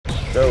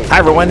Hi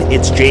everyone,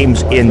 it's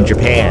James in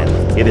Japan.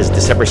 It is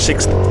December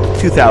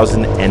 6th,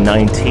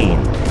 2019.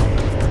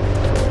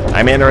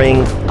 I'm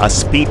entering a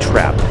speed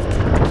trap.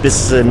 This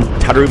is in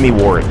Tarumi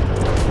Ward.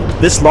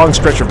 This long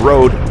stretch of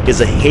road is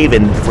a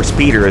haven for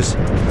speeders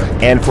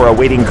and for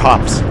awaiting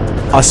cops.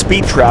 A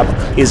speed trap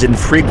is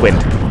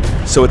infrequent,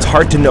 so it's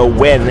hard to know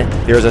when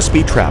there's a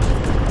speed trap.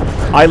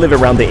 I live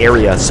around the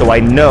area, so I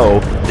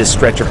know this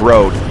stretch of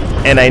road,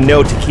 and I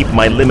know to keep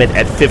my limit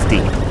at 50.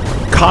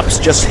 Cops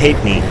just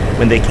hate me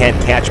when they can't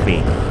catch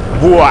me.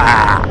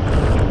 Wah!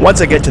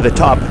 Once I get to the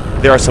top,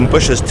 there are some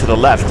bushes to the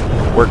left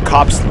where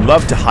cops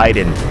love to hide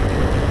in.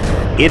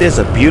 It is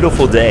a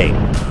beautiful day,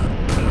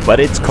 but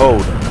it's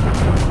cold.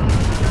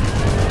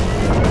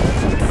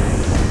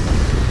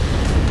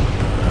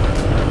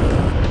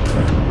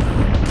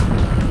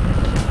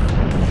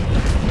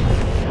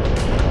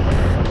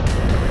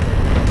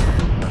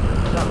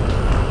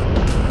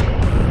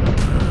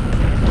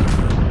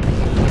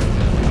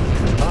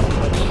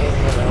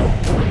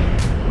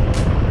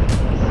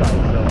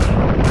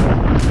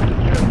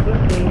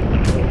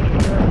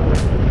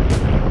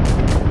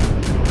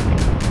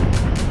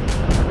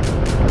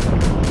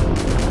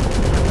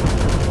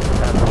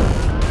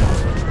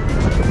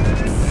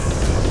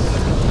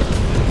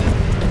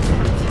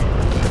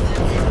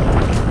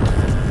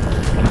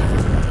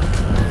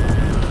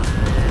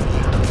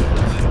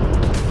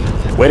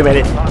 Wait a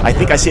minute, I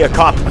think I see a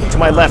cop to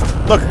my left.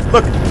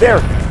 Look, there!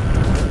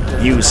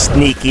 You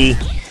sneaky.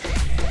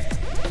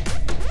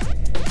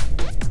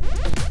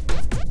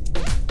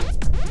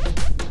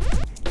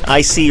 I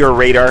see your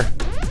radar.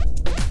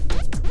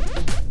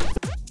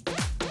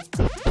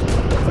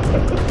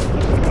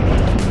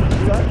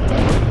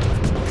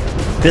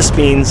 This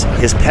means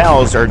his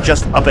pals are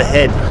just up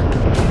ahead.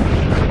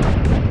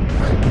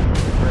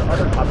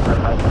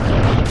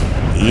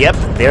 Yep,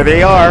 there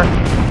they are.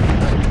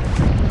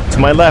 To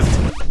my left.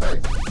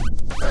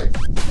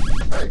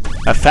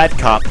 A fat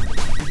cop.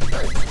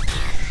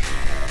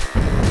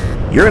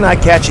 You're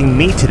not catching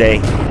me today.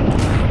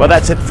 Well,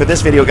 that's it for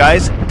this video,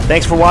 guys.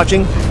 Thanks for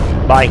watching.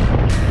 Bye.